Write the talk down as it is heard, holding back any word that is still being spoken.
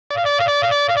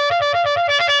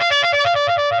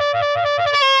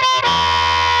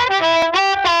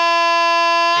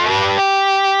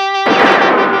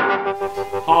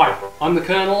I'm the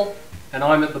Colonel and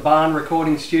I'm at the Barn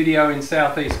recording studio in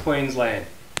southeast Queensland.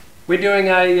 We're doing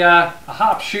a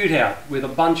harp shootout with a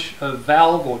bunch of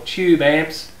valve or tube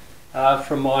amps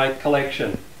from my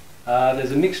collection.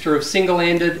 There's a mixture of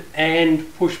single-ended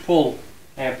and push-pull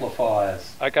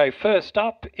amplifiers. Okay, first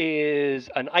up is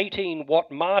an 18-watt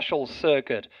Marshall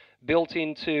circuit built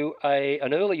into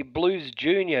an early Blues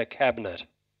Junior cabinet.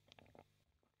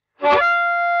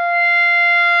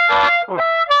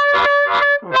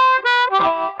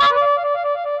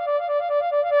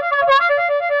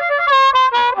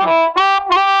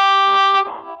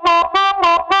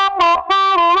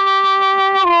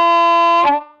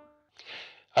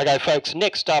 Okay folks,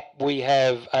 next up we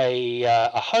have a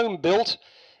home-built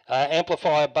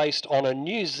amplifier based on a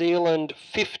New Zealand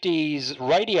 50s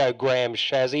radiogram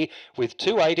chassis with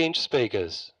two 8-inch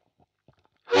speakers.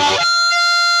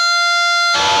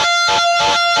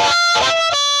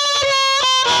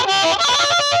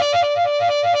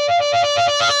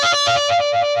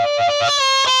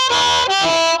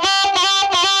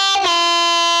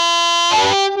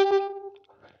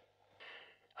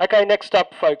 Okay, next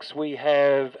up folks, we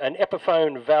have an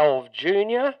Epiphone Valve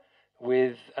Junior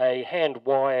with a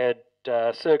hand-wired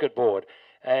circuit board,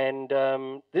 and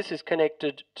this is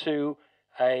connected to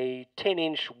a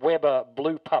 10-inch Weber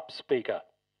Blue Pup speaker.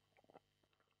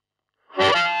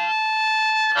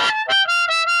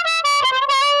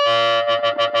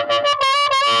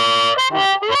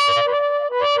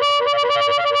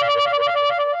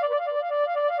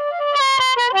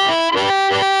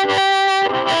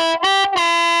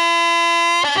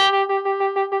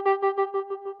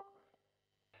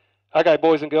 Okay,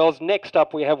 boys and girls, next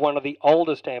up we have one of the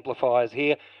oldest amplifiers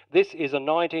here. This is a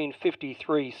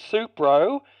 1953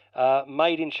 Supro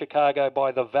made in Chicago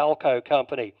by the Valco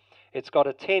company. It's got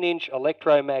a 10-inch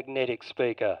electromagnetic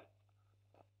speaker.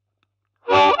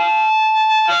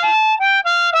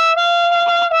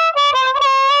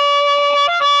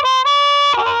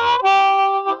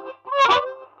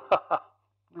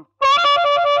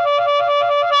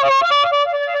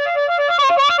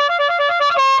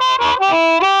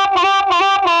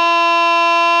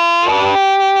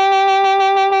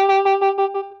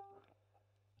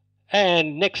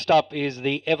 And next up is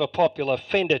the ever-popular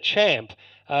Fender Champ.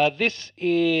 This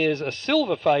is a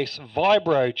Silverface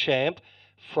Vibro Champ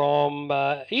from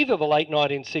either the late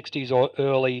 1960s or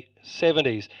early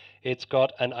 70s. It's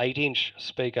got an 8-inch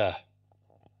speaker.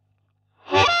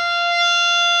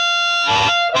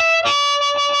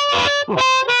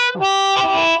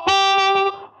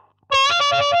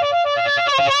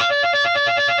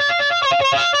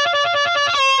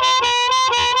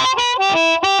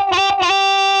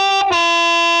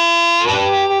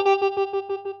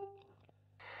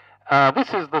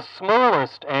 This is the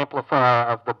smallest amplifier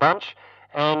of the bunch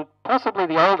and possibly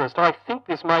the oldest. I think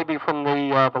this may be from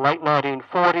the late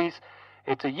 1940s.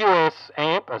 It's a US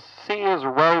amp, a Sears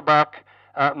Roebuck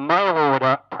mail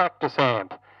order practice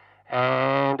amp,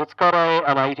 and it's got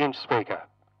an 8-inch speaker.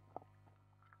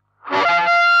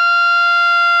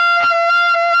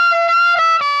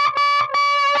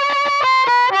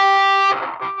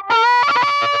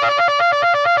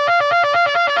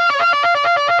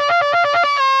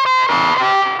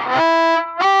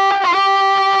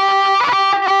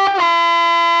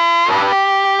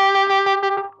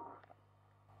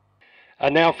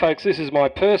 And now folks, this is my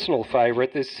personal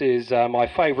favourite. This is my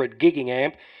favourite gigging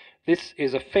amp. This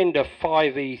is a Fender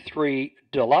 5E3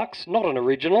 Deluxe, not an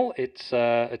original. It's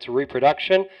a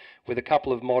reproduction with a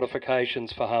couple of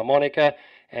modifications for harmonica,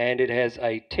 and it has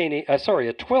a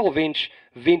 12-inch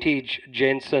vintage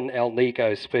Jensen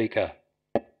Alnico speaker.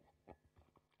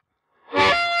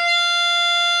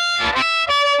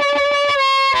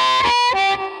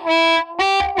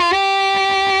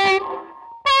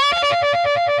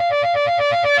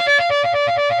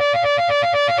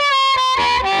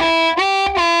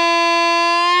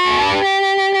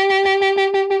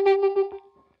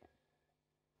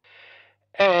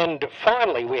 And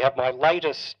finally, we have my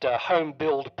latest home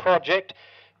build project.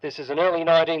 This is an early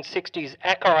 1960s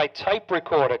Akai tape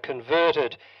recorder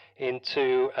converted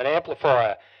into an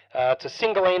amplifier. It's a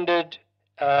single-ended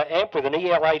amp with an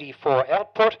EL84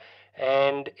 output,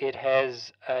 and it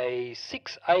has a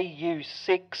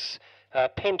 6AU6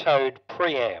 pentode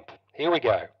preamp. Here we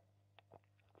go.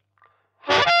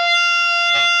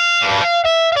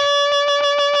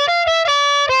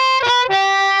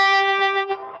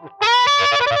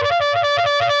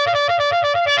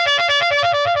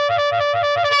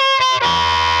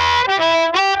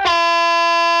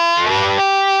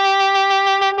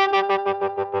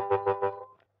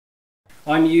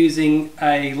 I'm using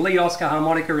a Lee Oscar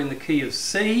harmonica in the key of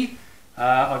C,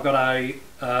 I've got a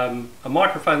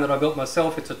microphone that I built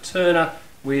myself. It's a Turner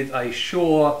with a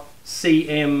Shure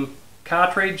CM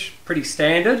cartridge, pretty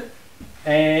standard.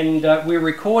 And we're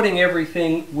recording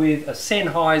everything with a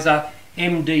Sennheiser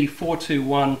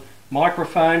MD421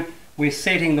 microphone. We're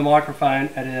setting the microphone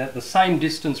at the same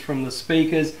distance from the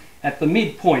speakers, at the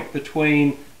midpoint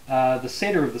between the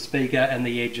center of the speaker and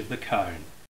the edge of the cone.